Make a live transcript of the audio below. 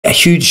a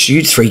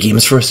huge 3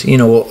 games for us. You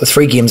know,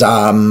 3 games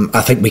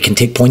I think we can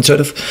take points out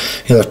of.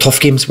 You know, they're tough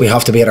games. We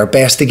have to be at our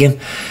best again.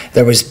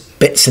 There was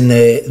bits in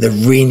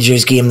the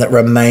Rangers game that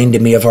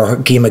reminded me of our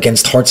game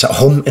against Hearts at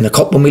home in the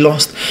cup when we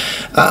lost.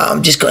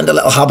 Just got into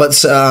little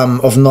habits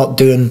of not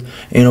doing,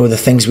 you know, the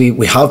things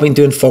we have been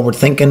doing, forward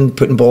thinking,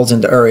 putting balls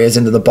into areas,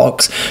 into the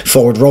box,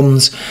 forward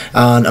runs,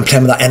 and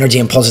playing with that energy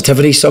and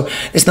positivity. So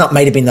it's not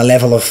might have been the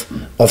level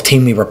of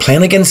team we were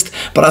playing against,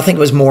 but I think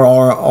it was more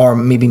our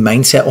maybe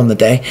mindset on the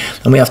day,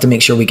 and we have to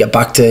make sure we get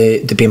back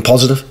to being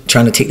positive,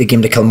 trying to take the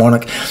game to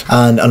Kilmarnock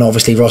and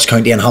obviously Ross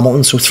County and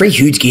Hamilton. So 3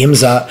 huge games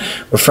that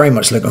we're very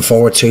much looking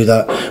forward to,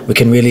 that we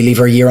can really leave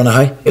our year on a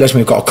high. Listen,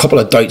 we've got a couple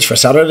of doubts for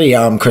Saturday.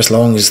 Chris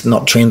Long is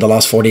not trained the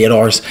last 48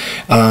 hours,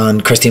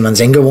 and Christy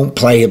Manzinga won't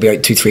play. He'll be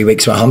out 2-3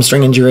 weeks with a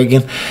hamstring injury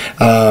again.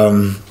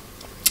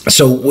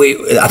 So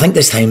I think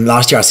this time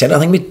last year I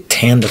think we had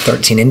 10 to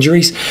 13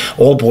 injuries,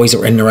 all boys that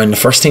were in and around the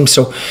first team.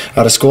 So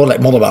at a squad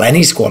like Motherwell,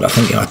 any squad, I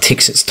think, you know, it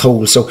takes its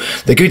toll. So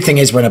the good thing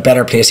is we're in a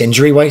better place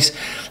injury wise.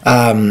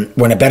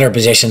 We're in a better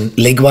position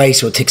league wise,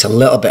 so it takes a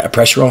little bit of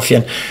pressure off you.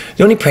 And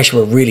the only pressure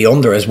we're really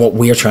under is what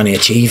we're trying to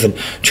achieve and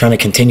trying to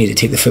continue to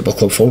take the football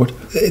club forward.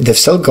 They've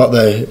still got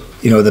the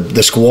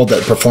squad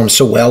that performed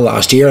so well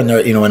last year, and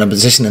they're, you know, in a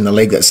position in the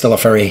league that's still a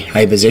very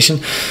high position.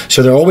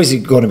 So they're always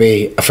going to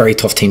be a very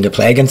tough team to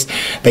play against.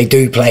 They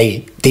do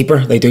play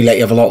deeper, they do let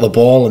you have a lot of the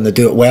ball, and they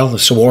do it well. They're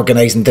so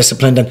organised and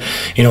disciplined, and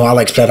you know,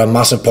 Alex played a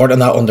massive part in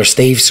that under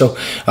Steve. So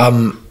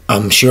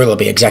I'm sure they'll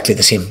be exactly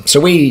the same. So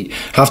we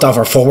have to have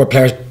our forward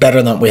players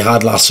better than we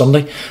had last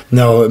Sunday.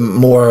 No,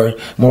 more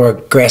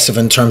aggressive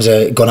in terms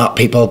of going at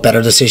people,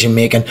 better decision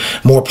making,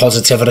 more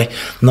positivity,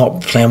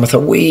 not playing with a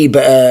wee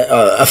bit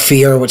of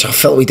fear, which I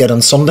felt we did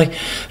on Sunday.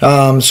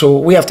 So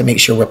we have to make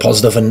sure we're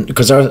positive, and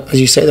because as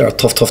you say, they're a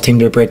tough team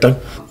to break down.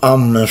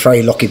 I'm in a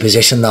very lucky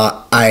position that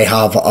I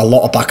have a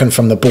lot of backing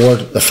from the board.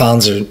 The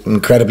fans are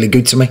incredibly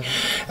good to me.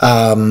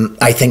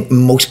 I think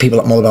most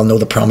people at Motherwell know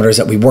the parameters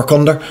that we work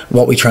under,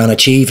 what we try and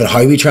achieve, and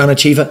how we try and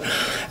achieve it.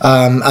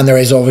 And there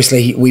is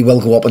obviously, we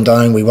will go up and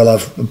down, we will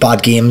have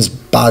bad games,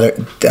 bad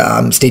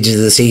stages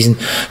of the season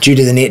due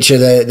to the nature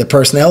of the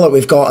personnel that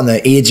we've got and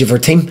the age of our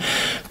team.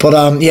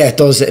 But yeah,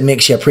 it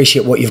makes you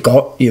appreciate what you've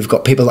got. You've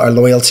got people that are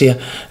loyal to you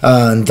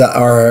and that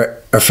are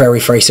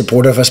very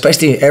supportive.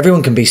 Especially,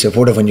 everyone can be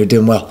supportive when you're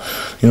doing well.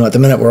 You know, at the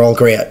minute we're all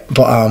great,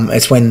 but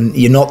it's when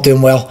you're not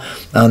doing well.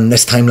 And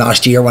this time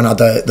last year, when I had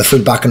the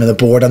full backing of the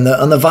board and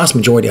the vast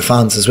majority of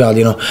fans as well,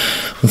 you know,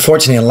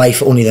 unfortunately in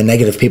life only the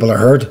negative people are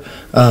heard,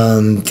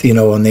 and you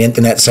know, on the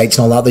internet sites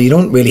and all that you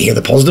don't really hear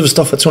the positive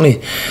stuff. It's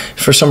only,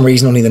 for some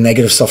reason, only the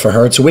negative stuff are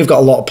heard. So we've got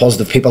a lot of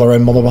positive people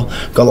around Motherwell,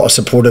 got a lot of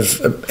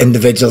supportive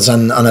individuals,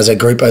 and as a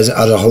group, as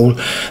a whole,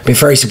 been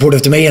very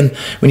supportive to me. And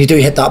when you do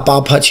hit that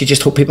bad patch, you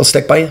just hope people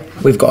stick by you.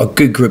 We've got a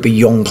good group of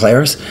young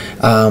players.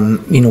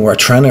 You know, we're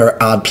trying to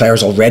add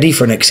players already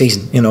for next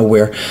season. You know,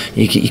 where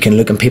you can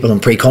look at people in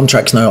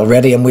pre-contracts now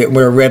already, and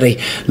we're already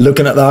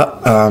looking at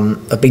that.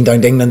 I've been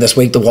down to England this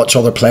week to watch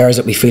other players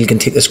that we feel can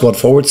take the squad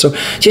forward. So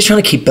just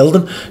trying to keep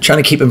building,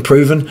 trying to keep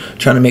improving,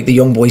 trying to make the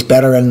young boys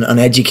better and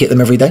educate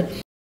them every day.